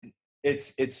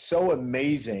it's so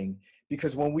amazing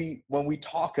because when we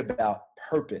talk about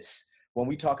purpose, when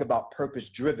we talk about purpose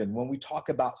driven, when we talk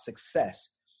about success,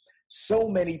 so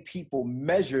many people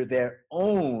measure their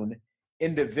own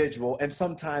individual and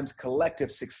sometimes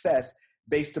collective success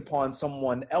based upon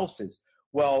someone else's.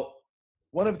 Well,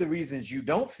 one of the reasons you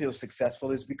don't feel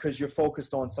successful is because you're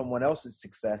focused on someone else's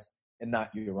success and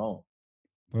not your own.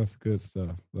 That's good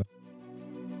stuff.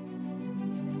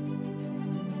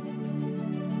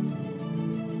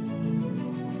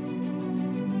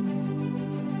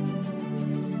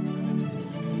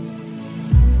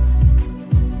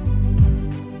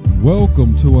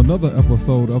 Welcome to another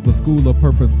episode of the School of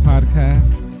Purpose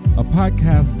podcast, a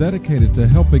podcast dedicated to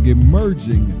helping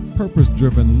emerging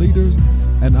purpose-driven leaders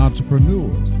and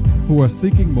entrepreneurs who are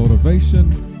seeking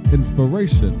motivation,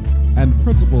 inspiration, and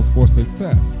principles for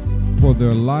success for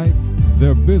their life,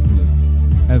 their business,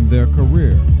 and their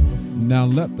career. Now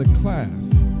let the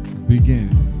class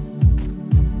begin.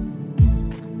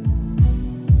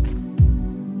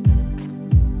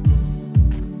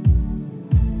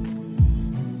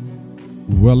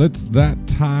 Well, it's that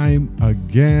time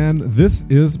again. This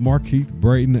is Markeith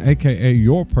Brayton, aka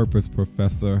your Purpose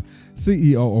Professor,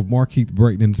 CEO of Markeith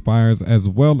Brayton Inspires, as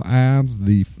well as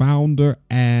the founder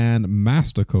and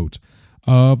master coach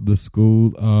of the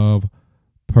School of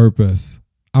Purpose.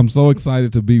 I'm so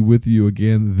excited to be with you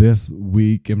again this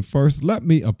week. And first, let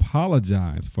me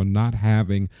apologize for not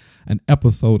having an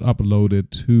episode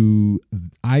uploaded to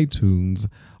iTunes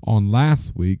on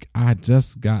last week. I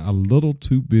just got a little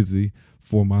too busy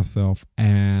for myself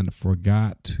and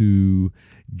forgot to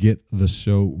get the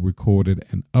show recorded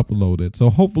and uploaded. So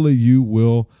hopefully you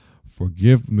will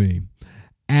forgive me.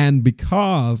 And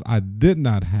because I did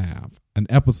not have an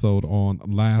episode on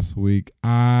last week,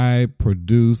 I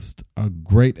produced a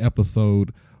great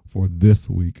episode for this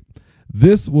week.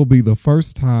 This will be the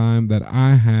first time that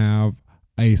I have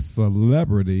a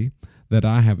celebrity that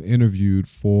I have interviewed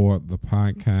for the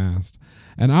podcast.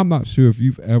 And I'm not sure if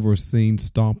you've ever seen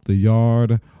Stomp the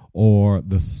Yard or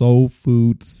the Soul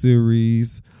Food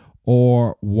series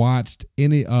or watched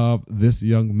any of this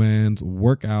young man's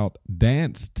workout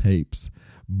dance tapes,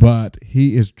 but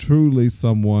he is truly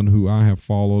someone who I have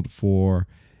followed for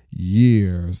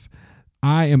years.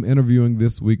 I am interviewing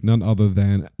this week none other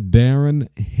than Darren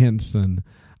Henson.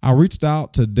 I reached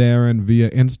out to Darren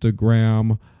via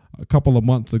Instagram a couple of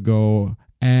months ago,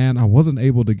 and I wasn't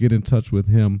able to get in touch with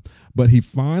him, but he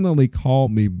finally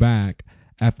called me back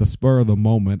at the spur of the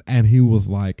moment, and he was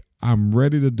like, I'm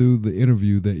ready to do the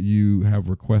interview that you have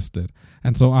requested.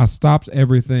 And so I stopped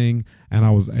everything, and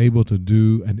I was able to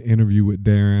do an interview with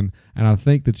Darren, and I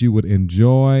think that you would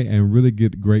enjoy and really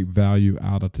get great value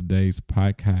out of today's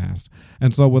podcast.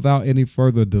 And so without any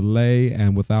further delay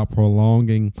and without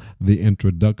prolonging the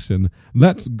introduction,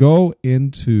 let's go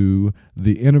into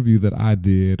the interview that I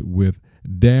did with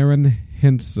Darren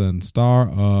Henson, star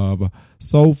of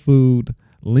Soul Food,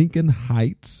 Lincoln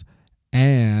Heights,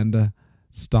 and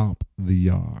Stomp the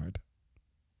Yard.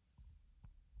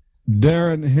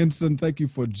 Darren Henson, thank you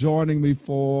for joining me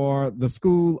for the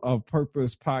School of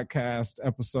Purpose podcast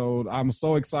episode. I'm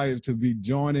so excited to be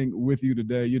joining with you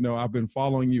today. You know, I've been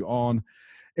following you on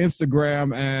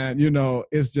Instagram, and, you know,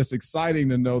 it's just exciting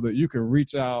to know that you can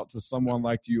reach out to someone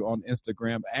like you on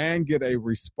Instagram and get a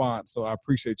response. So I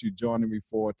appreciate you joining me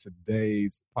for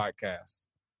today's podcast.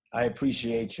 I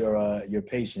appreciate your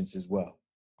patience as well.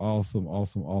 Awesome.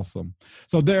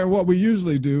 So Darren, what we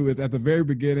usually do is at the very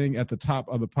beginning, at the top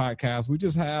of the podcast, we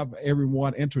just have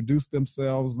everyone introduce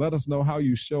themselves, let us know how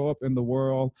you show up in the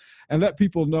world, and let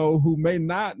people know who may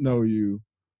not know you,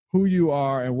 who you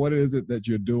are, and what is it that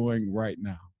you're doing right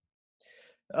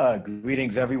now.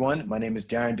 Greetings, everyone. My name is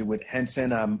Darren DeWitt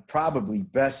Henson. I'm probably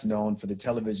best known for the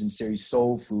television series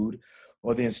Soul Food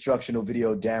or the instructional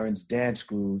video Darren's Dance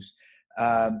Grooves.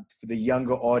 For the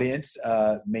younger audience,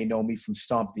 may know me from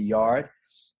Stomp the Yard,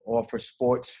 or for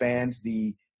sports fans,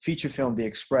 the feature film The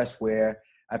Express, where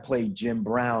I played Jim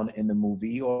Brown in the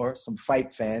movie, or some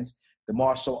fight fans, the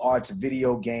martial arts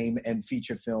video game and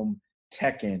feature film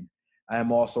Tekken. I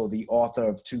am also the author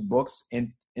of 2 books,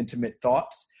 Intimate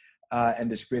Thoughts and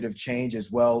The Spirit of Change,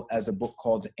 as well as a book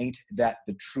called Ain't That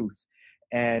the Truth.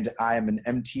 And I am an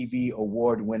MTV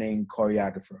award-winning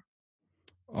choreographer.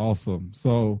 Awesome.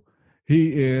 So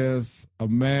he is a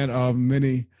man of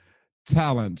many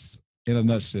talents in a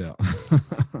nutshell.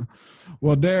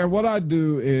 Well, Darren, what I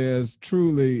do is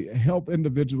truly help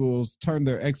individuals turn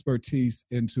their expertise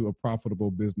into a profitable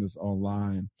business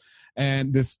online.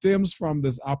 And this stems from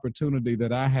this opportunity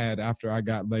that I had after I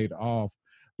got laid off,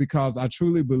 because I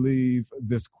truly believe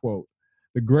this quote,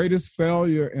 The greatest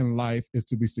failure in life is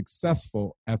to be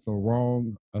successful at the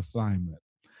wrong assignment.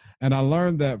 And I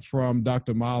learned that from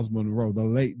Dr. Miles Monroe, the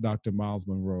late Dr. Miles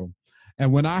Monroe.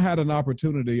 And when I had an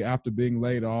opportunity after being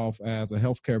laid off as a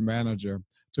healthcare manager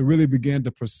to really begin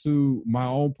to pursue my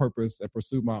own purpose and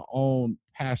pursue my own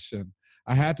passion,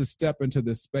 I had to step into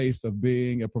this space of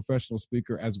being a professional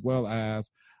speaker as well as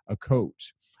a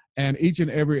coach. And each and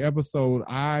every episode,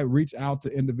 I reach out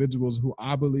to individuals who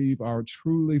I believe are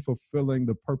truly fulfilling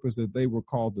the purpose that they were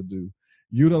called to do,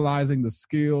 utilizing the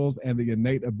skills and the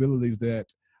innate abilities that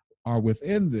are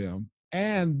within them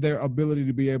and their ability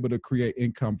to be able to create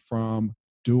income from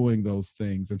doing those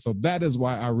things. And so that is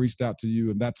why I reached out to you,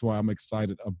 and that's why I'm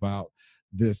excited about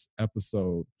this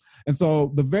episode. And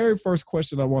so the very first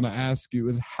question I want to ask you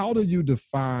is, how do you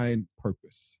define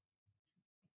purpose?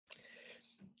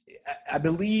 I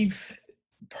believe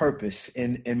purpose,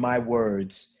 in my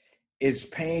words, is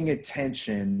paying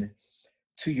attention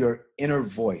to your inner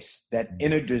voice, that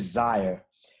inner desire,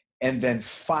 and then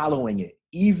following it,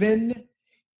 even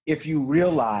if you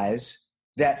realize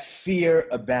that fear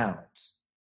abounds,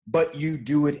 but you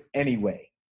do it anyway.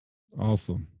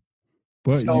 Awesome.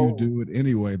 But so, you do it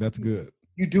anyway. That's good.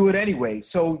 You do it anyway.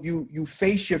 So you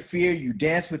face your fear, you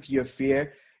dance with your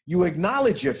fear, you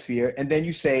acknowledge your fear, and then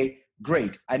you say,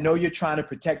 great, I know you're trying to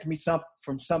protect me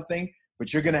from something,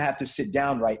 but you're going to have to sit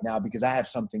down right now because I have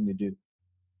something to do.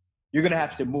 You're going to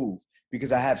have to move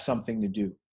because I have something to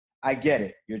do. I get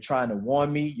it. You're trying to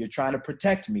warn me. You're trying to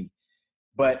protect me,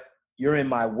 but you're in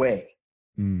my way.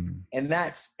 Mm. And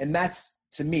that's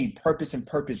to me, purpose and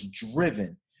purpose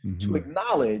driven, to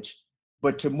acknowledge,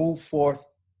 but to move forth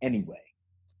anyway.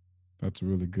 That's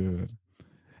really good.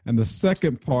 And the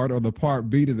second part, or the part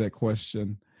B to that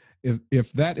question, is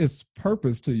if that is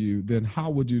purpose to you, then how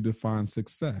would you define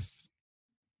success?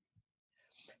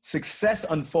 Success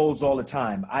unfolds all the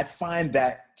time. I find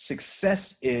that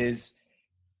success is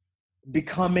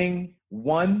becoming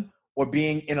one or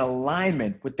being in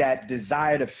alignment with that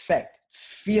desired effect,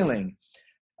 feeling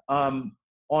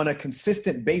on a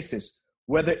consistent basis,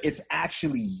 whether it's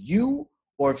actually you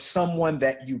or if someone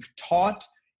that you've taught,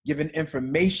 given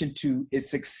information to, is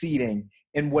succeeding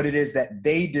in what it is that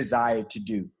they desire to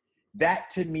do. That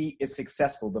to me is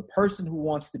successful. The person who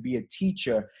wants to be a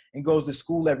teacher and goes to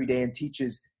school every day and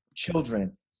teaches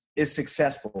children is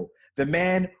successful. The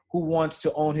man who wants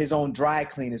to own his own dry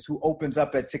cleaners, who opens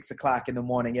up at 6 o'clock in the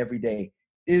morning every day,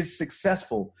 is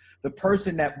successful. The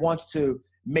person that wants to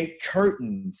make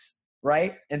curtains,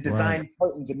 right? And design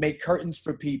curtains and make curtains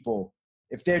for people,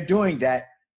 if they're doing that,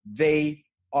 they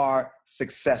are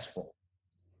successful.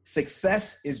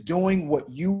 Success is doing what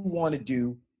you want to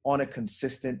do on a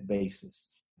consistent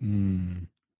basis.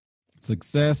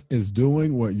 Success is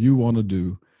doing what you want to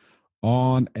do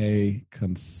on a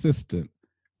consistent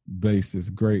basis.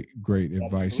 Great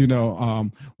advice. You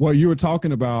know, what you were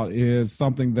talking about is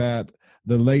something that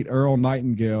the late Earl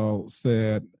Nightingale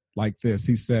said like this.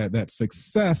 He said that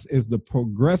success is the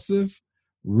progressive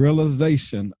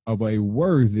realization of a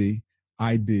worthy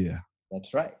idea.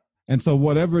 That's right. And so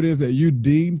whatever it is that you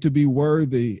deem to be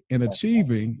worthy in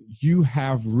achieving, you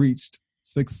have reached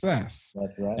success.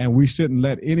 That's right. And we shouldn't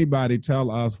let anybody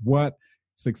tell us what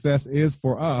success is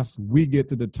for us. We get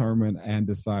to determine and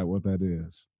decide what that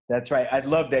is. That's right. I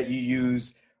love that you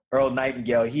use Earl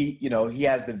Nightingale. He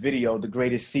has the video, The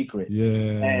Greatest Secret.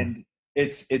 Yeah. And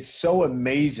it's so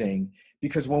amazing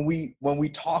because when we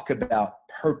talk about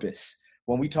purpose,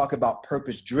 when we talk about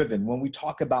purpose driven, when we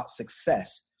talk about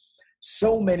success,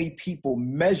 so many people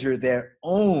measure their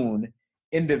own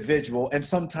individual and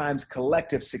sometimes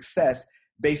collective success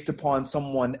based upon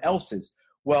someone else's.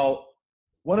 Well,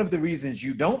 one of the reasons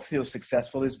you don't feel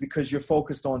successful is because you're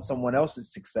focused on someone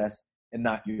else's success and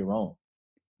not your own.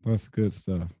 That's good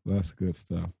stuff.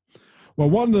 Well,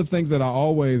 one of the things that I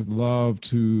always love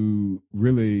to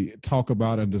really talk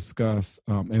about and discuss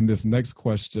in this next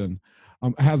question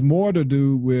has more to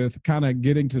do with kind of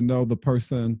getting to know the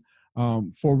person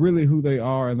for really who they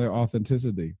are and their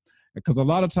authenticity. Because a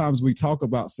lot of times we talk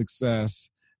about success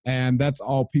and that's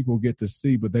all people get to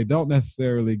see, but they don't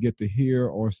necessarily get to hear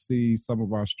or see some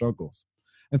of our struggles.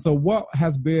 And so what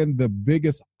has been the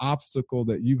biggest obstacle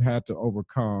that you've had to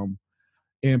overcome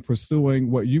in pursuing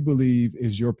what you believe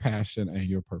is your passion and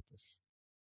your purpose?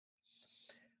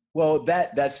 Well,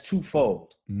 that's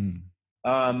twofold. And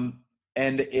I'll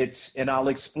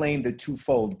explain the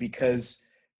twofold because,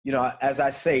 you know, as I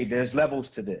say, there's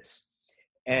levels to this.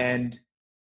 And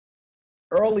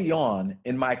early on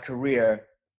in my career,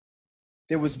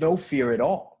 there was no fear at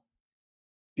all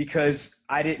because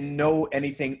I didn't know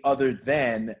anything other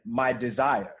than my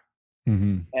desire.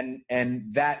 And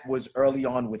And that was early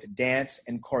on with dance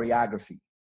and choreography.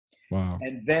 Wow.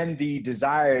 And then the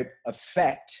desired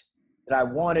effect that I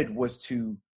wanted was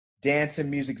to dance in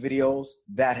music videos.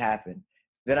 That happened.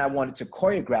 Then I wanted to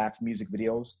choreograph music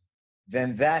videos.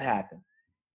 Then that happened.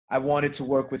 I wanted to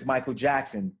work with Michael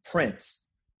Jackson, Prince.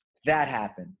 That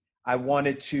happened. I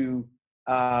wanted to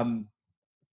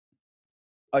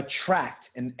attract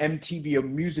an MTV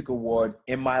Music Award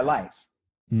in my life.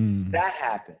 That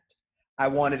happened. I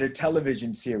wanted a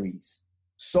television series.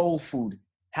 Soul Food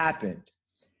happened.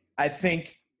 I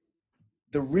think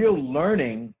the real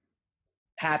learning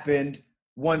happened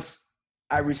once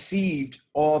I received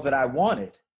all that I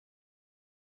wanted.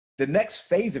 The next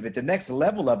phase of it, the next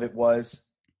level of it was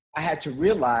I had to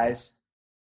realize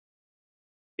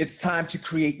it's time to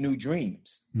create new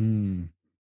dreams.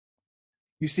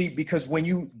 You see, because when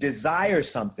you desire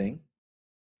something,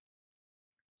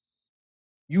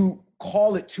 you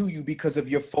call it to you because of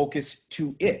your focus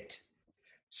to it.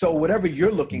 So whatever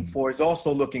you're looking for is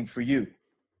also looking for you.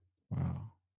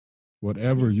 Wow.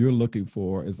 Whatever you're looking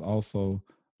for is also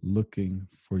looking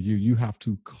for you. You have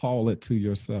to call it to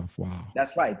yourself. Wow.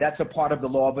 That's right. That's a part of the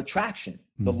law of attraction.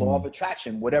 The law of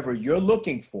attraction, whatever you're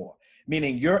looking for,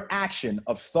 meaning your action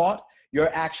of thought, your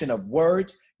action of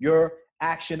words, your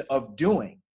action of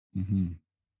doing,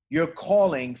 you're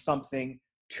calling something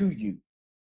to you.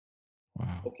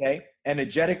 Wow. Okay.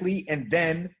 Energetically and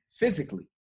then physically.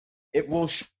 It will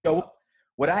show up.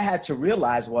 What I had to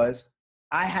realize was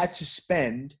I had to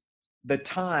spend the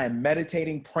time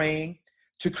meditating, praying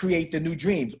to create the new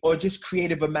dreams, or just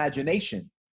creative imagination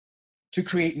to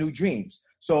create new dreams.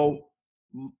 So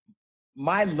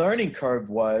my learning curve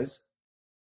was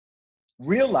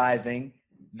realizing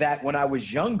that when I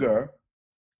was younger,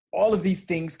 all of these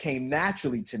things came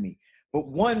naturally to me. But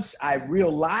once I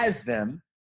realized them,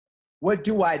 what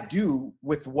do I do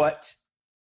with what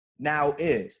now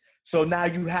is? So now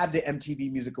you have the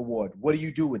MTV Music Award. What do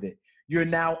you do with it? You're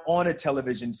now on a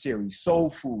television series,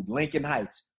 Soul Food, Lincoln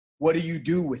Heights. What do you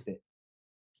do with it?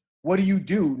 What do you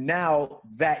do now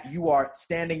that you are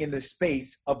standing in the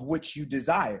space of which you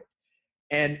desire?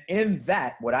 And in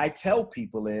that, what I tell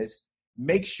people is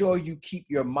make sure you keep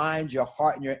your mind, your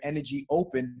heart, and your energy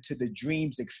open to the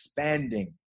dreams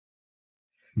expanding.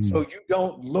 So you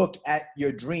don't look at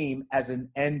your dream as an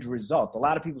end result. A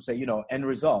lot of people say, end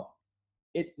result.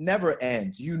 It never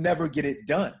ends. You never get it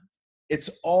done. It's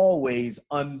always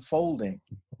unfolding.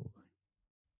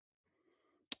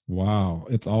 Wow.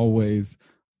 It's always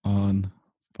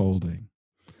unfolding.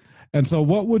 And so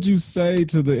what would you say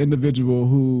to the individual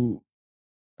who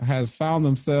has found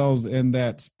themselves in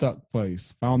that stuck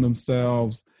place, found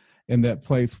themselves in that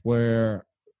place where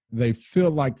they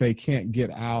feel like they can't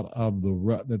get out of the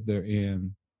rut that they're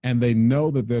in, and they know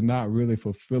that they're not really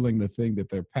fulfilling the thing that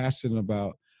they're passionate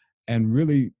about and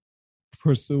really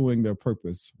pursuing their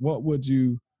purpose? What would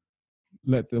you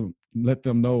let them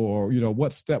know, or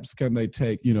what steps can they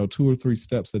take, 2 or 3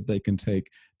 steps that they can take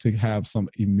to have some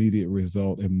immediate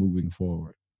result in moving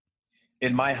forward?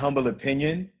 In my humble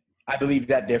opinion, I believe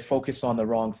that they're focused on the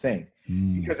wrong thing.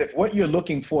 Because if what you're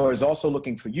looking for is also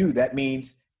looking for you, that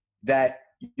means that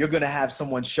you're going to have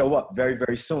someone show up very,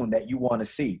 very soon that you want to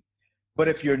see. But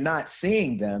if you're not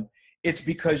seeing them, it's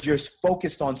because you're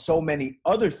focused on so many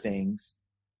other things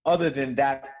other than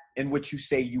that in which you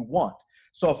say you want.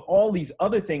 So if all these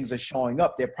other things are showing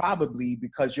up, they're probably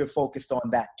because you're focused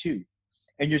on that too.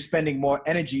 And you're spending more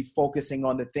energy focusing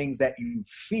on the things that you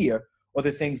fear or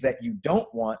the things that you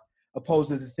don't want, opposed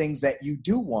to the things that you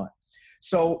do want.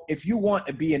 So if you want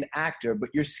to be an actor, but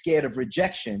you're scared of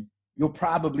rejection, you'll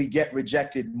probably get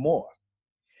rejected more.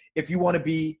 If you want to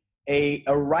be a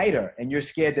writer and you're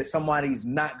scared that somebody's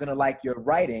not going to like your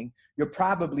writing, you're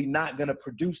probably not going to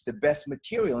produce the best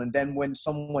material. And then when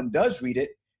someone does read it,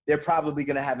 they're probably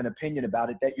going to have an opinion about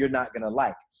it that you're not going to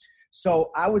like.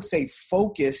 So I would say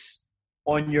focus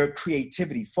on your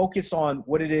creativity. Focus on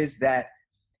what it is that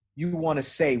you want to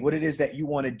say, what it is that you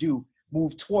want to do,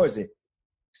 move towards it.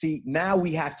 See, now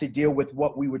we have to deal with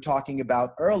what we were talking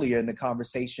about earlier in the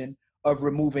conversation of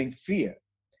removing fear,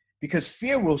 because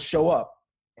fear will show up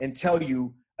and tell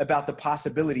you about the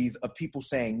possibilities of people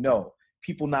saying no,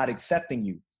 people not accepting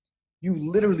you. You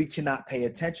literally cannot pay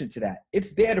attention to that.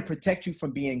 It's there to protect you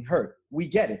from being hurt. We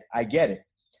get it. I get it.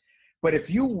 But if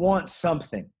you want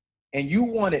something and you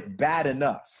want it bad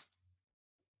enough,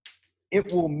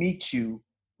 it will meet you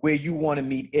where you want to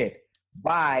meet it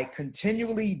by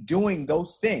continually doing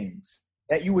those things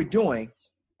that you were doing,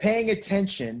 paying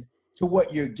attention to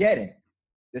what you're getting.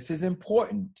 This is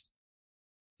important.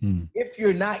 If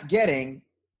you're not getting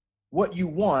what you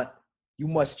want, you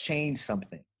must change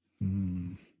something.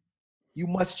 You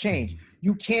must change.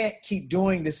 You can't keep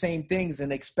doing the same things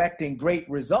and expecting great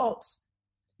results.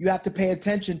 You have to pay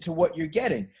attention to what you're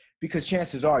getting, because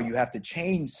chances are you have to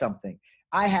change something.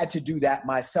 I had to do that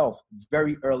myself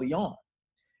very early on.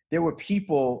 There were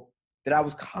people that I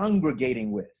was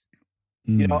congregating with.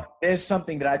 You know, there's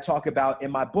something that I talk about in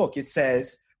my book. It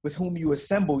says, with whom you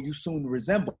assemble, you soon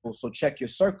resemble. So check your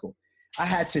circle. I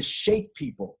had to shake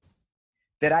people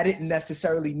that I didn't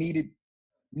necessarily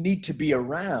need to be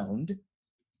around,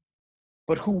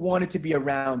 but who wanted to be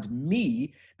around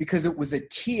me because it was a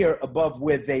tier above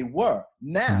where they were.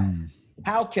 Now,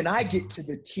 how can I get to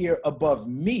the tier above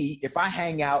me if I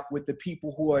hang out with the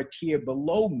people who are a tier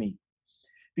below me?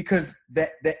 Because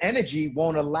the energy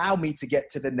won't allow me to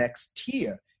get to the next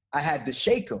tier. I had to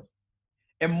shake them.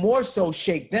 And more so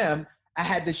shake them, I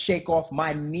had to shake off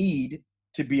my need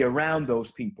to be around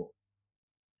those people.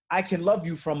 I can love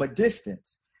you from a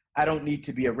distance. I don't need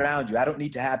to be around you. I don't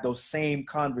need to have those same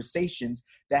conversations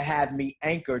that have me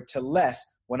anchored to less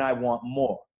when I want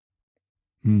more.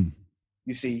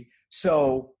 You see?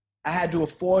 So I had to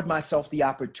afford myself the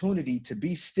opportunity to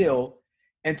be still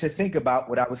and to think about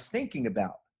what I was thinking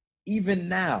about. Even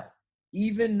now,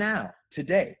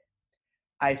 today,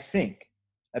 I think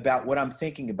about what I'm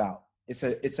thinking about.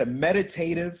 It's a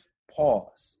meditative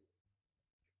pause.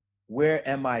 Where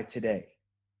am I today?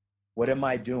 What am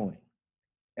I doing?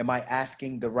 Am I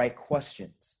asking the right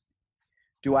questions?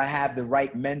 Do I have the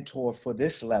right mentor for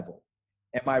this level?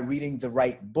 Am I reading the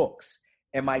right books?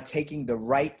 Am I taking the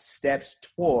right steps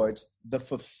towards the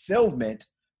fulfillment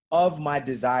of my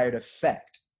desired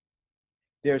effect?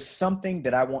 There's something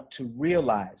that I want to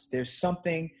realize. There's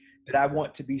something that I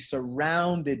want to be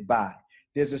surrounded by.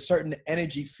 There's a certain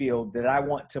energy field that I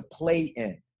want to play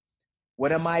in.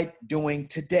 What am I doing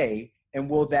today? And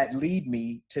will that lead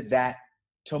me to that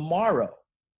tomorrow?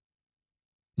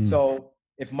 So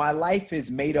if my life is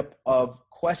made up of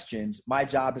questions, my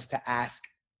job is to ask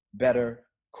better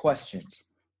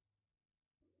questions.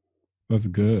 That's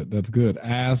good. That's good.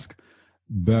 Ask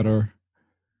better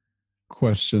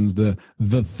questions. The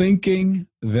thinking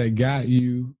that got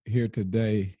you here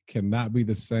today cannot be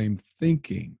the same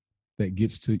thinking that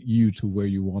gets to you to where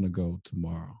you want to go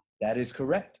tomorrow. That is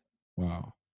correct.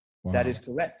 Wow. That is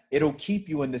correct. It'll keep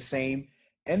you in the same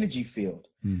energy field.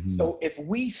 So if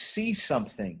we see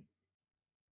something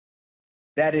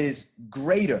that is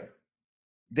greater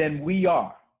than we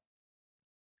are,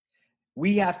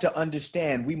 we have to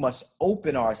understand we must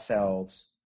open ourselves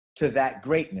to that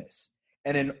greatness.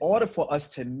 And in order for us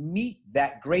to meet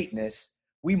that greatness,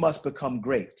 we must become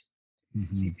great.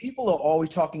 See, people are always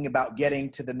talking about getting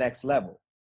to the next level.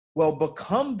 Well,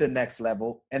 become the next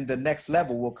level, and the next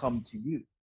level will come to you.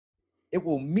 It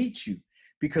will meet you,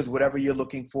 because whatever you're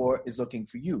looking for is looking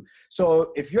for you.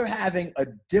 So if you're having a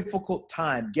difficult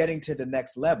time getting to the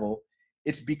next level,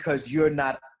 it's because you're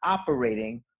not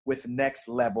operating with next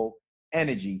level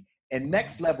energy. And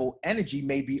next level energy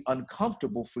may be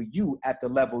uncomfortable for you at the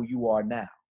level you are now.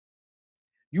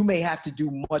 You may have to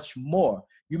do much more.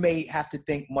 You may have to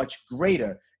think much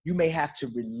greater. You may have to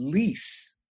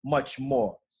release much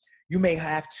more. You may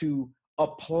have to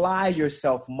apply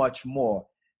yourself much more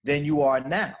than you are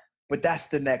now. But that's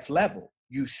the next level.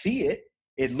 You see it.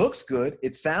 It looks good.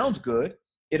 It sounds good.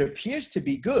 It appears to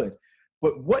be good.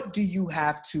 But what do you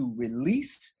have to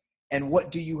release, and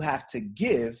what do you have to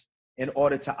give in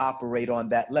order to operate on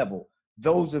that level?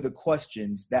 Those are the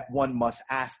questions that one must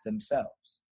ask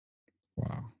themselves.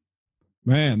 Wow.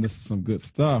 Man, this is some good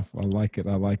stuff. I like it.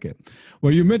 I like it.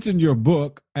 Well, you mentioned your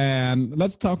book, and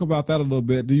let's talk about that a little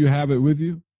bit. Do you have it with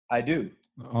you? I do.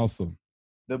 Awesome.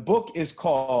 The book is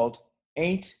called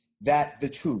Ain't That the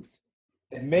Truth?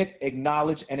 Admit,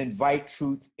 acknowledge, and invite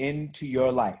truth into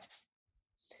your life.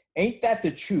 Ain't That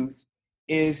the Truth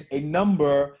is a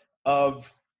number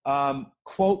of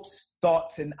quotes,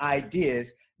 thoughts, and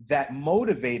ideas that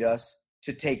motivate us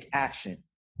to take action.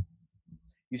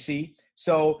 You see?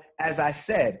 So as I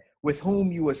said, with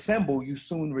whom you assemble, you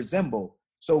soon resemble.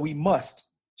 So we must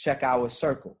check our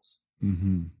circles.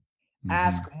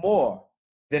 Ask more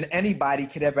than anybody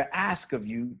could ever ask of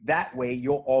you. That way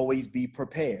you'll always be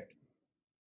prepared.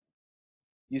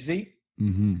 You see?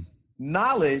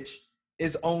 Knowledge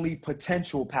is only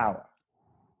potential power.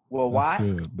 Well, why?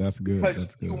 That's good. Because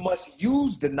That's good. you must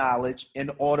use the knowledge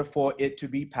in order for it to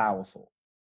be powerful.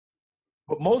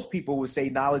 But most people would say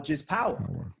knowledge is power.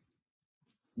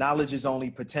 Knowledge is only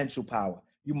potential power.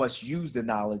 You must use the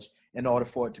knowledge in order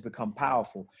for it to become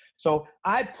powerful. So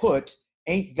I put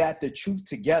Ain't That the Truth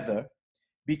together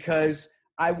because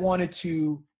I wanted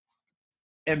to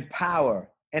empower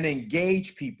and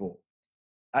engage people.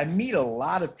 I meet a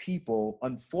lot of people,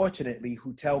 unfortunately,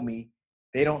 who tell me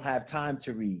They don't have time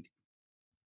to read.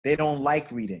 They don't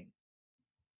like reading.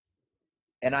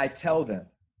 And I tell them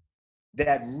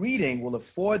that reading will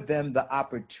afford them the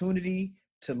opportunity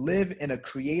to live in a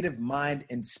creative mind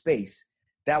and space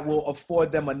that will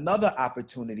afford them another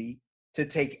opportunity to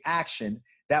take action,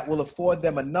 that will afford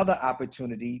them another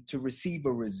opportunity to receive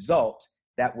a result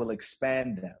that will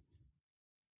expand them.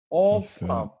 All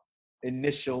from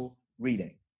initial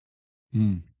reading.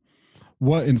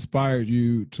 What inspired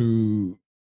you to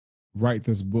write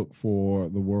this book for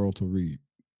the world to read?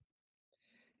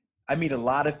 I meet a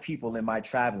lot of people in my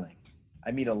traveling.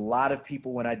 I meet a lot of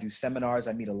people when I do seminars.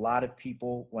 I meet a lot of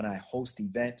people when I host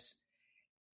events.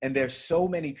 And there's so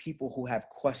many people who have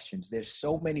questions. There's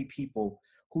so many people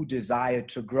who desire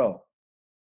to grow.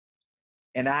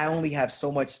 And I only have so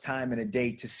much time in a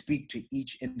day to speak to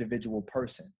each individual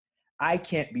person. I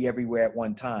can't be everywhere at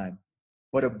one time,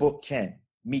 but a book can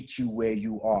meet you where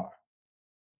you are.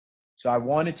 So I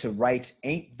wanted to write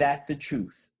Ain't That the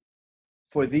Truth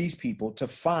for these people to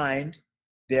find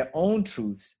their own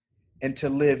truths and to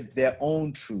live their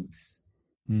own truths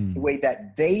the way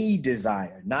that they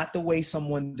desire, not the way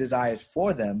someone desires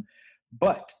for them,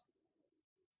 but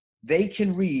they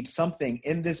can read something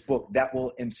in this book that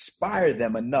will inspire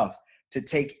them enough to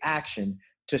take action,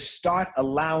 to start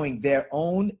allowing their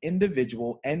own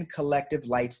individual and collective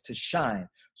lights to shine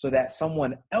so that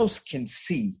someone else can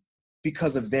see,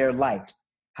 because of their light,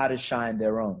 how to shine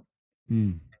their own.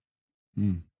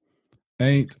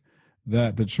 Ain't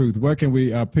That the Truth? Where can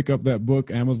we pick up that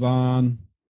book? Amazon?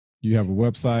 You have a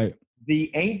website?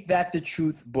 The Ain't That the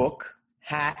Truth book,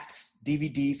 hats,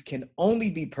 DVDs can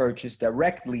only be purchased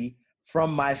directly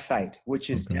from my site, which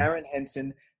is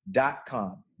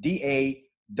DarrenHenson.com.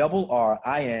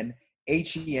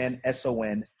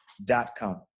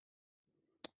 DarrenHenson.com.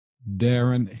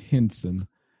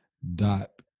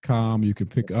 DarrenHenson.com. You can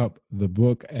pick up the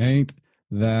book, Ain't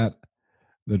That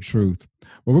the Truth.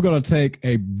 Well, we're going to take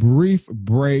a brief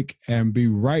break and be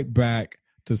right back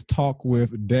to talk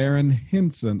with Darren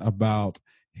Henson about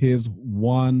his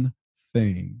one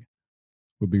thing.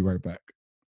 We'll be right back.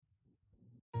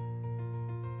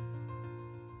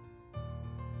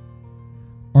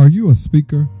 Are you a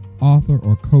speaker, author,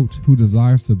 or coach who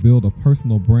desires to build a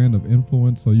personal brand of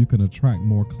influence so you can attract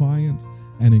more clients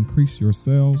and increase your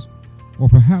sales? Or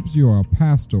perhaps you are a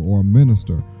pastor or a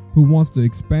minister who wants to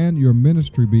expand your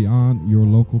ministry beyond your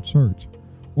local church.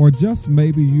 Or just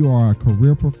maybe you are a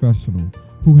career professional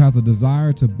who has a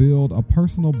desire to build a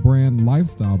personal brand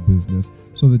lifestyle business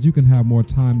so that you can have more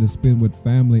time to spend with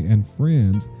family and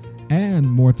friends and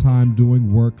more time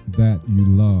doing work that you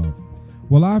love.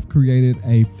 Well, I've created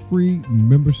a free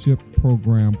membership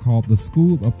program called the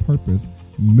School of Purpose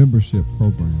Membership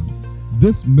Program.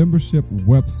 This membership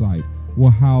website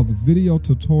will house video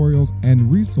tutorials and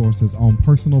resources on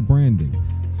personal branding,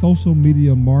 social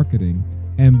media marketing,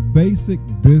 and basic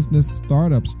business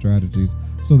startup strategies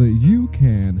so that you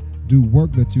can do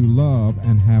work that you love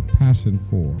and have passion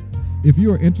for. If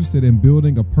you are interested in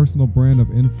building a personal brand of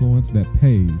influence that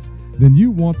pays, then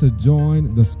you want to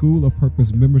join the School of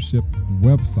Purpose membership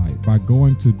website by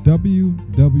going to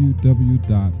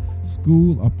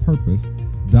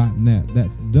www.schoolofpurpose.net.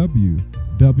 That's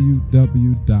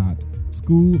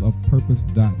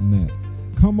www.schoolofpurpose.net.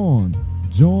 Come on,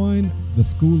 join the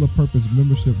School of Purpose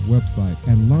membership website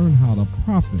and learn how to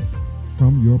profit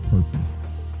from your purpose.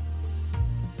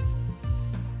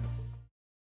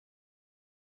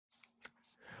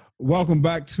 Welcome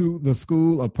back to the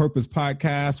School of Purpose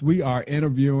podcast. We are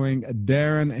interviewing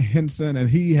Darren Henson, and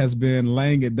he has been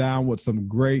laying it down with some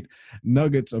great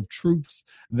nuggets of truths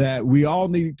that we all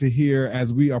need to hear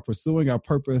as we are pursuing our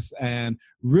purpose and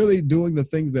really doing the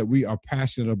things that we are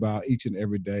passionate about each and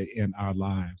every day in our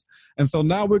lives. And so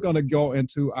now we're going to go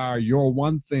into our Your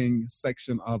One Thing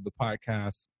section of the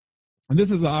podcast. And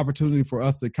this is an opportunity for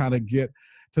us to kind of get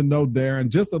to know Darren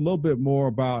just a little bit more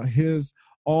about his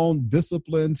own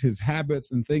disciplines, his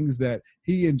habits, and things that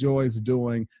he enjoys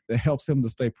doing that helps him to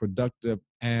stay productive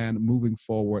and moving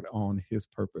forward on his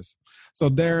purpose. So,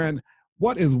 Darren,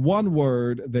 what is one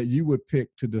word that you would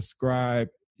pick to describe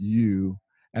you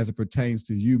as it pertains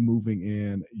to you moving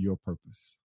in your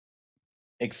purpose?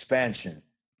 Expansion.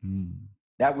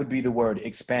 That would be the word,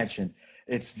 expansion.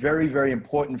 It's very, very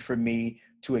important for me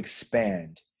to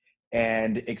expand.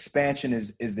 And expansion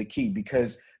is the key,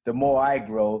 because the more I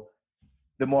grow,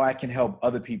 the more I can help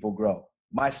other people grow.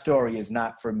 My story is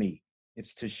not for me.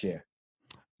 It's to share.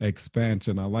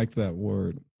 Expansion. I like that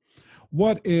word.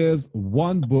 What is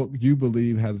one book you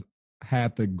believe has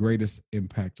had the greatest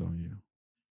impact on you?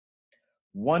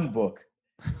 One book.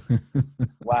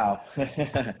 Wow.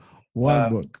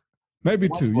 One book. Maybe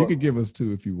One two. You book. could give us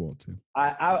two if you want to.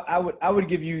 I would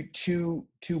give you two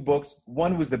books.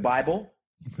 One was the Bible,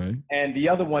 Okay. and the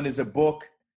other one is a book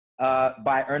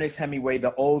by Ernest Hemingway,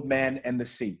 The Old Man and the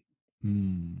Sea,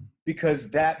 because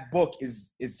that book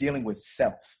is dealing with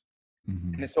self,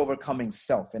 and it's overcoming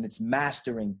self, and it's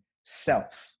mastering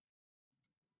self,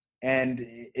 and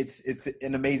it's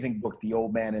an amazing book, The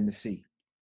Old Man and the Sea.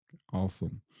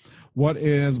 Awesome. What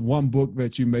is one book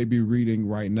that you may be reading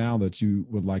right now that you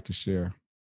would like to share?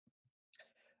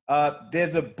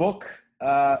 There's a book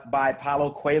by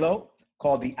Paulo Coelho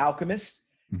called The Alchemist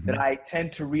that I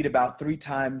tend to read about 3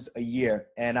 times a year,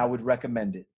 and I would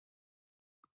recommend it.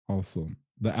 Awesome.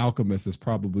 The Alchemist is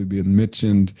probably being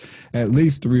mentioned at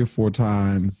least 3 or 4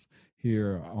 times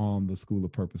here on the School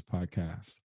of Purpose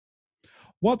podcast.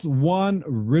 What's one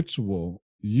ritual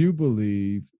you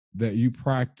believe that you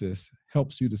practice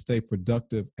helps you to stay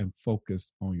productive and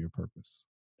focused on your purpose?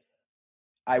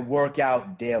 I work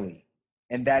out daily,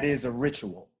 and that is a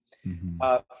ritual.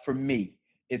 For me.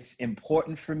 It's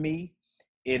important for me.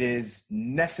 It is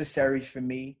necessary for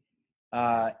me,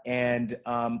 and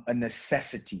a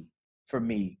necessity for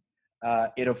me.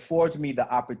 It affords me the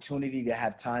opportunity to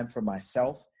have time for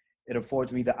myself. It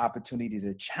affords me the opportunity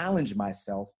to challenge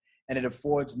myself, and it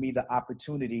affords me the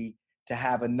opportunity to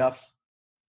have enough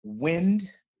wind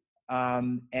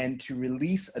and to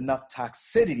release enough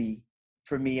toxicity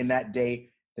for me in that day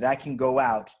that I can go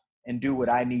out and do what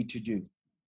I need to do.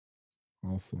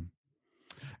 Awesome.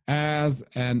 As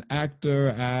an actor,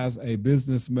 as a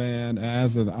businessman,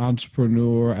 as an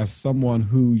entrepreneur, as someone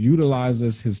who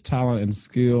utilizes his talent and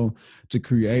skill to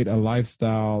create a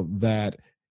lifestyle that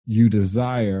you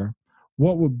desire,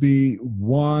 what would be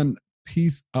one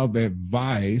piece of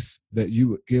advice that you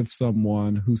would give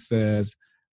someone who says,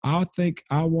 I think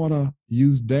I want to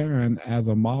use Darren as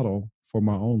a model for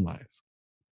my own life?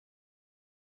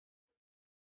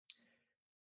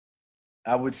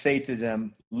 I would say to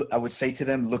them,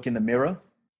 look in the mirror,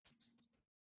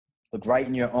 look right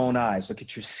in your own eyes, look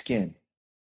at your skin,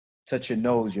 touch your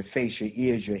nose, your face, your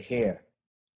ears, your hair.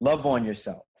 Love on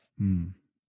yourself.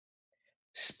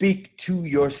 Speak to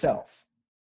yourself.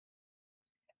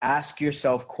 Ask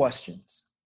yourself questions.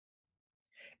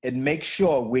 And make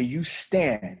sure where you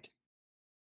stand,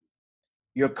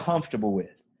 you're comfortable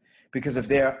with. Because if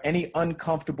there are any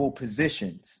uncomfortable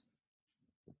positions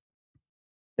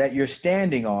that you're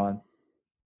standing on,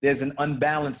 there's an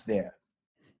unbalance there.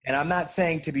 And I'm not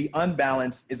saying to be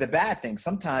unbalanced is a bad thing.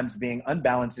 Sometimes being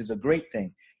unbalanced is a great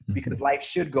thing because life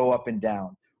should go up and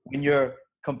down. When you're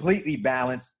completely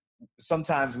balanced,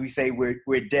 sometimes we say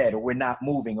we're dead or we're not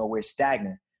moving or we're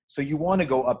stagnant. So you want to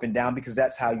go up and down because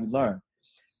that's how you learn.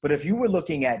 But if you were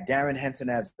looking at Darren Henson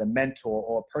as the mentor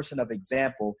or a person of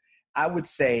example, I would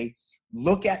say,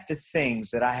 look at the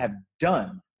things that I have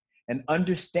done and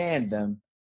understand them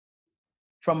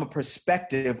from a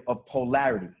perspective of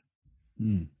polarity.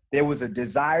 There was a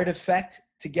desired effect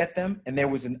to get them, and there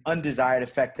was an undesired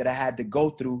effect that I had to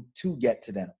go through to get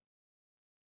to them.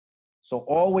 So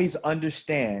always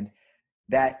understand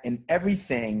that in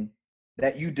everything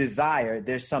that you desire,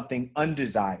 there's something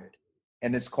undesired,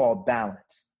 and it's called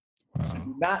balance. Wow. So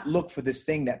do not look for this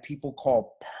thing that people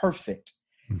call perfect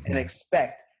and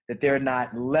expect that there are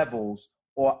not levels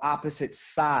or opposite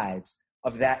sides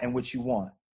of that in which you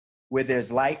want. Where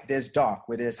there's light, there's dark.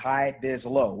 Where there's high, there's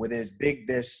low. Where there's big,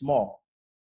 there's small.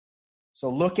 So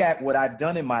look at what I've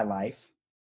done in my life,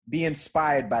 be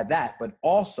inspired by that, but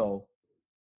also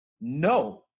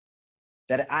know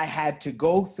that I had to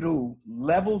go through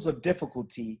levels of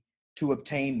difficulty to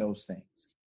obtain those things.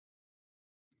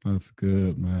 That's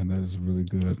good, man. That is really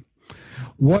good.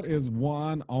 What is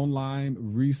one online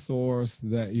resource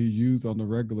that you use on a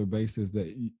regular basis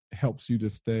that helps you to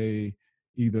stay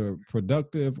either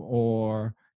productive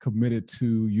or committed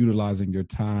to utilizing your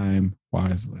time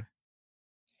wisely?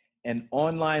 An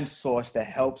online source that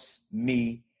helps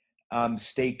me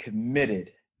stay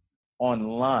committed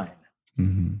online.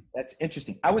 That's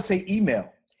interesting. I would say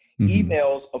email.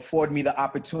 Emails afford me the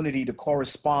opportunity to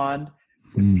correspond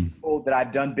with people that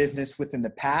I've done business with in the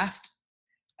past,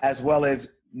 as well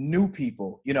as new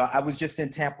people. You know, I was just in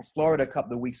Tampa, Florida a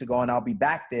couple of weeks ago, and I'll be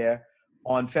back there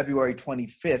on February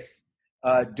 25th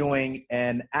doing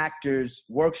an actor's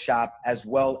workshop as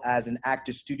well as an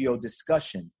actor studio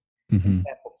discussion in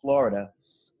Tampa, Florida.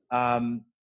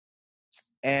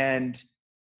 And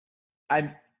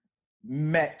I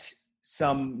met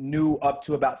some new up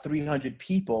to about 300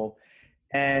 people,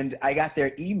 and I got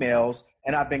their emails,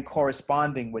 and I've been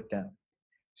corresponding with them.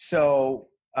 So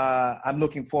I'm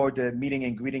looking forward to meeting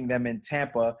and greeting them in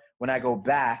Tampa when I go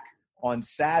back on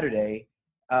Saturday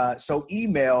So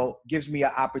email gives me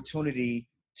an opportunity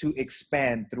to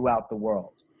expand throughout the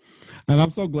world. And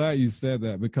I'm so glad you said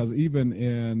that, because even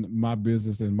in my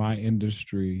business, in my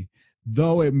industry,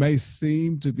 though it may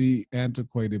seem to be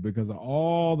antiquated because of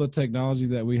all the technology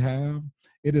that we have,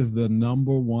 it is the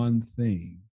number one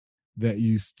thing that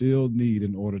you still need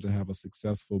in order to have a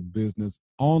successful business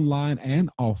online and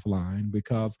offline,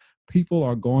 because people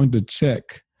are going to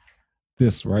check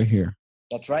this right here.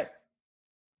 That's right.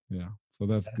 Yeah. So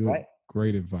that's good. Right.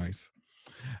 Great advice.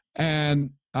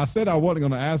 And I said I wasn't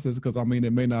going to ask this because, I mean,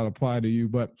 it may not apply to you,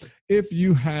 but if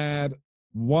you had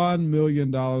 $1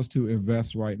 million to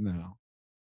invest right now,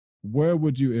 where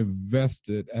would you invest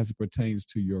it as it pertains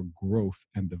to your growth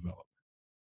and development?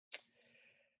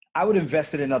 I would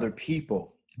invest it in other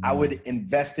people. I would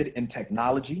invest it in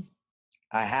technology.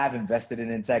 I have invested it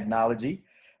in technology.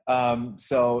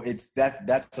 So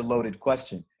that's a loaded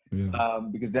question. Yeah.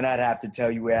 Because then I'd have to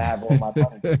tell you where I have all my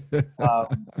money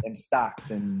in stocks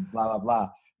and blah, blah, blah.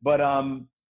 But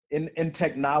in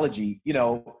technology, you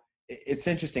know, it's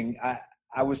interesting.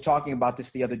 I was talking about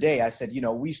this the other day. I said, you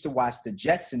know, we used to watch the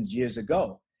Jetsons years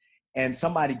ago, and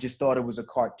somebody just thought it was a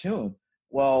cartoon.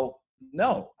 Well,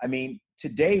 no. I mean,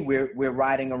 today we're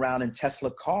riding around in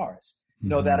Tesla cars, you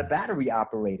know, that are battery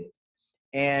operated.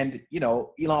 And, you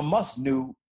know, Elon Musk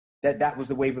knew that that was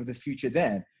the wave of the future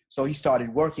then. So he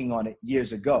started working on it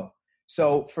years ago.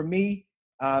 So for me,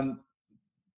 the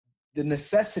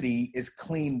necessity is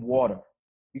clean water.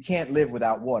 You can't live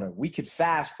without water. We could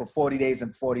fast for 40 days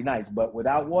and 40 nights, but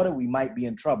without water, we might be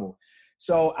in trouble.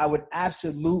 So I would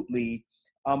absolutely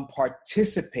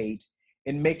participate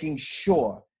in making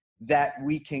sure that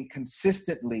we can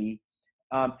consistently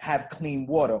have clean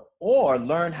water, or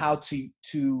learn how to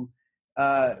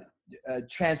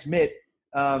transmit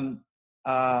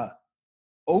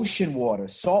ocean water,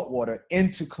 salt water,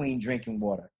 into clean drinking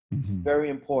water. It's very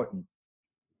important.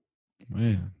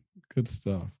 Man, good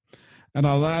stuff. And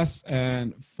our last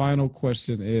and final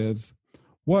question is,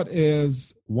 what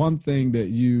is one thing that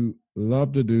you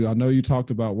love to do? I know you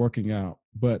talked about working out,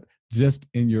 but just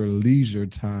in your leisure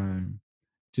time,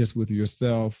 just with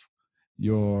yourself,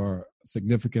 your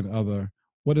significant other,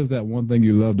 what is that one thing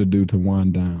you love to do to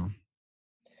wind down?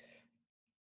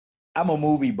 I'm a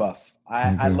movie buff.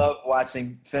 I love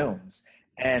watching films,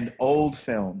 and old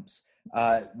films.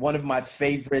 One of my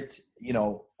favorite, you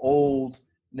know,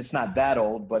 it's not that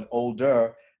old, but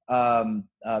older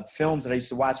films that I used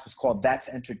to watch was called That's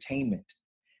Entertainment,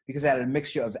 because it had a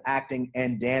mixture of acting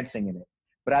and dancing in it.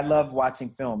 But I love watching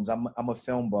films. I'm a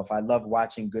film buff. I love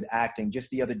watching good acting. Just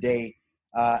the other day,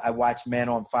 I watched Man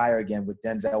on Fire again with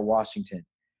Denzel Washington.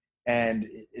 And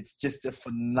it's just a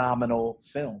phenomenal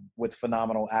film with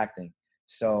phenomenal acting.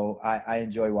 So I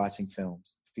enjoy watching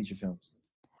films, feature films.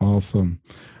 Awesome.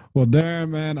 Well, Darren,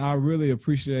 man, I really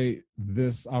appreciate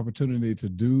this opportunity to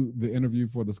do the interview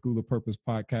for the School of Purpose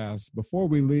podcast. Before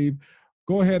we leave,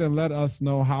 go ahead and let us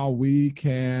know how we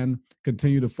can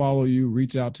continue to follow you,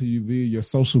 reach out to you via your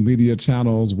social media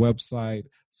channels, website,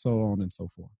 so on and so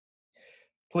forth.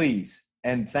 Please,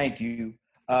 and thank you.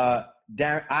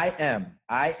 Darren,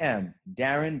 I am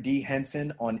Darren D.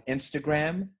 Henson on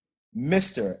Instagram,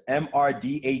 Mr.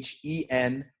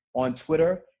 MRDHEN on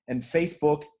Twitter, and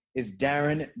Facebook is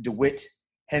Darren DeWitt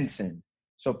Henson.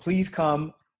 So please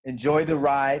come enjoy the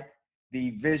ride,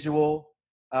 the visual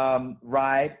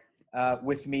ride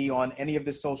with me on any of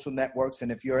the social networks. And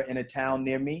if you're in a town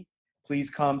near me, please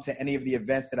come to any of the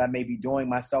events that I may be doing.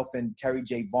 Myself and Terry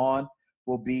J. Vaughn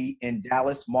will be in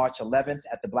Dallas, March 11th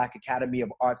at the Black Academy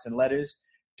of Arts and Letters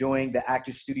doing the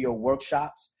Actors Studio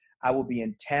workshops. I will be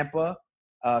in Tampa,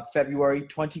 February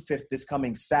 25th, this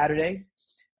coming Saturday.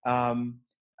 And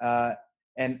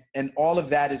all of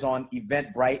that is on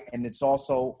Eventbrite, and it's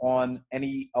also on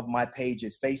any of my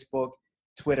pages, Facebook,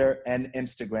 Twitter, and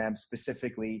Instagram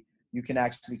specifically. You can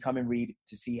actually come and read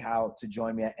to see how to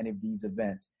join me at any of these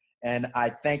events. And I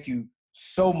thank you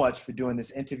so much for doing this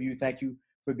interview. Thank you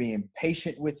for being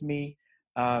patient with me,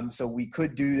 so we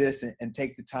could do this and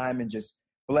take the time and just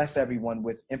bless everyone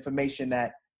with information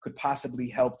that could possibly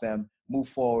help them move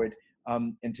forward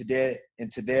into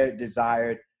their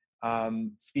desired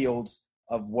fields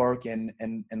of work and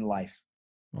life.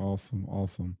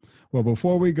 Awesome. Well,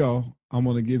 before we go, I'm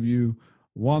going to give you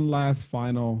one last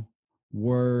final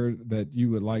word that you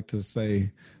would like to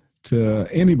say to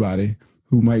anybody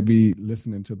who might be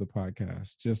listening to the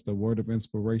podcast. Just a word of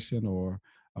inspiration or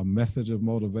a message of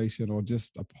motivation or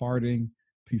just a parting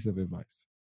piece of advice.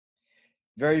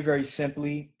 Very, very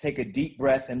simply, take a deep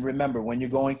breath and remember, when you're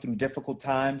going through difficult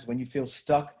times, when you feel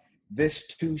stuck, this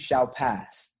too shall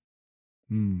pass.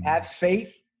 Have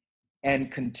faith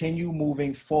and continue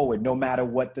moving forward no matter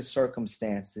what the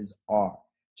circumstances are.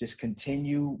 Just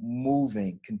continue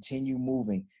moving, continue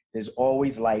moving. There's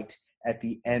always light at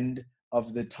the end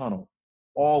of the tunnel,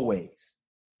 always,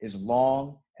 as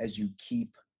long as you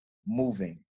keep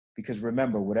moving. Because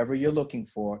remember, whatever you're looking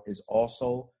for is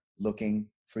also looking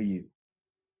for you.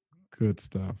 Good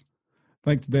stuff.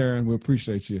 Thanks, Darren. We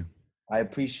appreciate you. I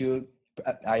appreciate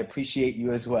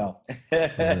you as well.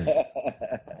 Right.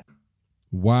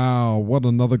 Wow, what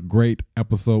another great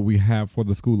episode we have for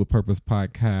the School of Purpose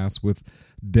podcast with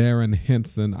Darren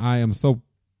Henson. I am so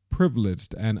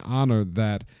privileged and honored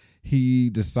that he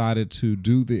decided to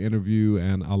do the interview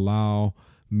and allow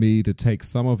me to take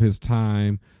some of his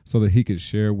time so that he could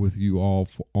share with you all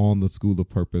on the School of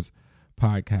Purpose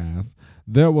podcast.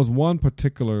 There was one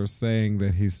particular saying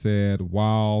that he said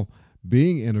while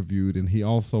being interviewed, and he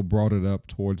also brought it up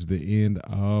towards the end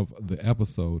of the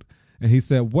episode. And he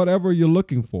said, whatever you're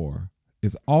looking for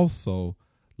is also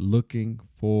looking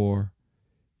for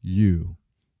you.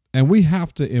 And we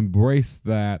have to embrace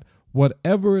that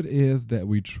whatever it is that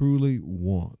we truly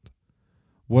want,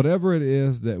 whatever it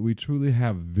is that we truly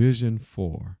have vision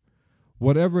for,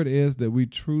 whatever it is that we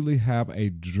truly have a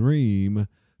dream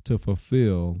to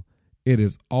fulfill, it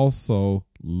is also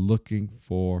looking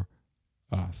for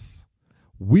us.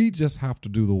 We just have to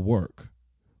do the work.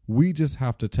 We just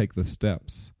have to take the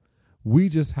steps. We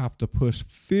just have to push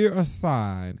fear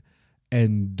aside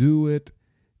and do it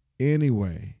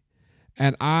anyway.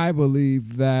 And I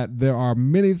believe that there are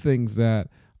many things that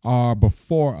are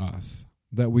before us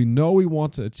that we know we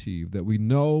want to achieve, that we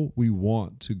know we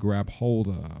want to grab hold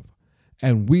of.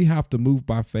 And we have to move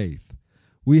by faith.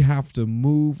 We have to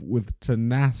move with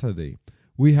tenacity.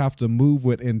 We have to move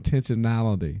with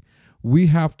intentionality. We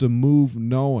have to move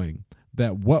knowing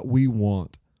that what we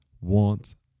want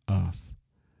wants us.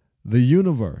 The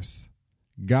universe,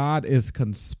 God is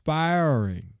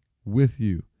conspiring with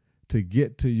you to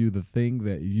get to you the thing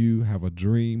that you have a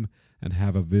dream and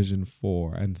have a vision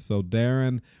for. And so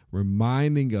Darren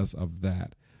reminding us of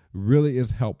that really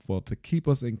is helpful to keep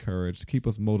us encouraged, keep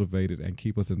us motivated, and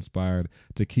keep us inspired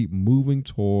to keep moving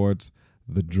towards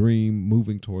the dream,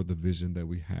 moving toward the vision that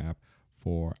we have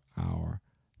for our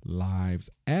lives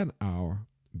and our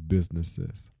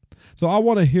businesses. So I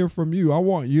want to hear from you. I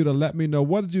want you to let me know,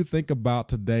 what did you think about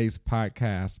today's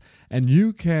podcast? And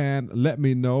you can let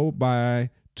me know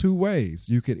by two ways.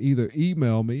 You can either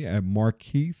email me at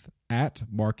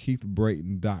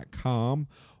markeith@markeithbrayton.com,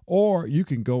 or you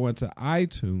can go into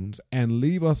iTunes and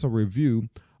leave us a review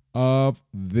of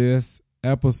this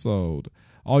episode.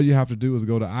 All you have to do is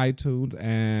go to iTunes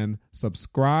and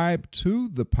subscribe to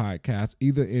the podcast,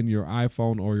 either in your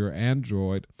iPhone or your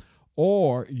Android,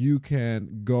 or you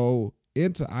can go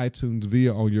into iTunes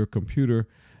via on your computer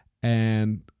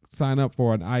and sign up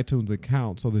for an iTunes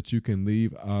account so that you can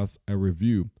leave us a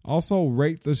review. Also,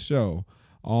 rate the show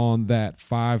on that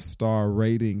 5-star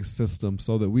rating system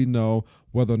so that we know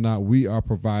whether or not we are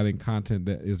providing content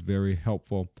that is very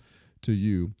helpful to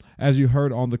you. As you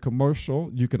heard on the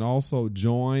commercial, you can also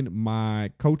join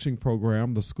my coaching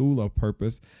program, the School of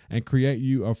Purpose, and create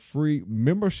you a free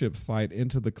membership site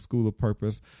into the School of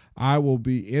Purpose. I will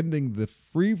be ending the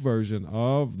free version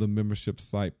of the membership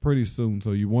site pretty soon,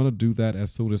 so you want to do that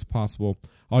as soon as possible.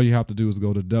 All you have to do is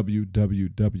go to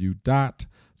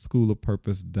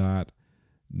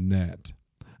www.schoolofpurpose.net.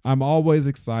 I'm always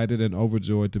excited and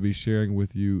overjoyed to be sharing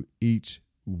with you each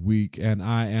week, and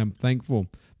I am thankful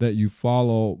that you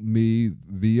follow me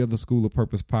via the School of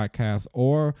Purpose podcast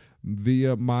or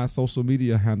via my social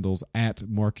media handles at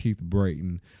Markeith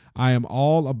Brayton. I am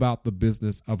all about the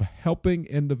business of helping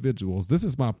individuals. This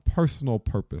is my personal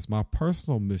purpose. My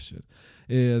personal mission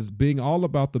is being all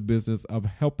about the business of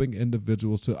helping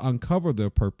individuals to uncover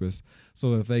their purpose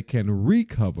so that they can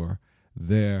recover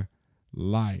their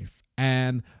life.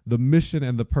 And the mission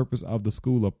and the purpose of the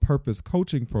School of Purpose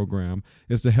coaching program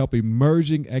is to help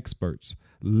emerging experts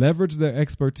leverage their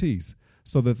expertise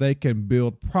so that they can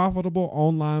build profitable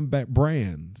online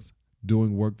brands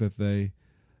doing work that they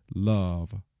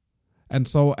love. And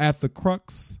so at the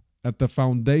crux, at the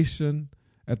foundation,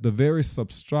 at the very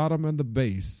substratum and the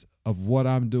base of what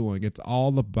I'm doing, it's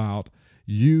all about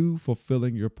you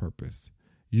fulfilling your purpose,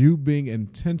 you being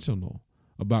intentional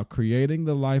about creating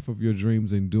the life of your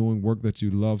dreams and doing work that you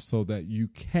love so that you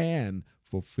can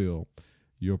fulfill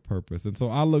your purpose. And so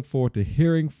I look forward to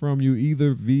hearing from you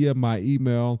either via my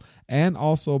email and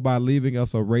also by leaving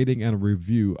us a rating and a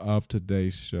review of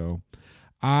today's show.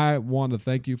 I want to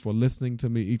thank you for listening to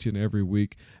me each and every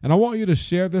week. And I want you to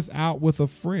share this out with a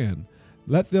friend.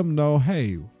 Let them know,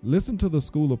 hey, listen to the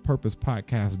School of Purpose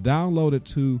podcast. Download it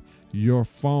to your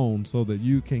phone so that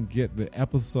you can get the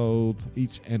episodes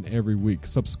each and every week.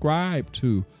 Subscribe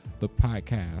to the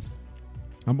podcast.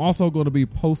 I'm also going to be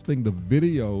posting the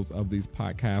videos of these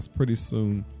podcasts pretty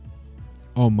soon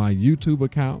on my YouTube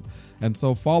account. And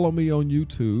so follow me on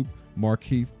YouTube,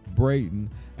 Markeith Braden,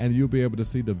 and you'll be able to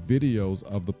see the videos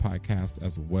of the podcast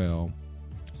as well.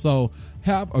 So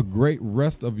have a great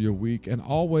rest of your week, and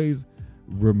always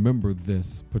remember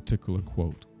this particular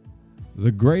quote.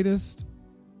 The greatest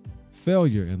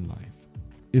failure in life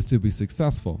is to be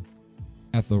successful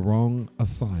at the wrong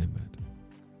assignment.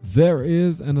 There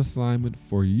is an assignment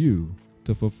for you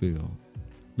to fulfill.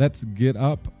 Let's get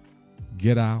up,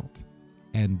 get out,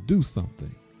 and do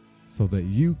something so that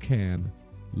you can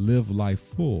live life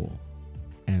full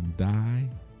and die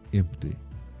empty.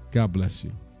 God bless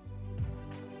you.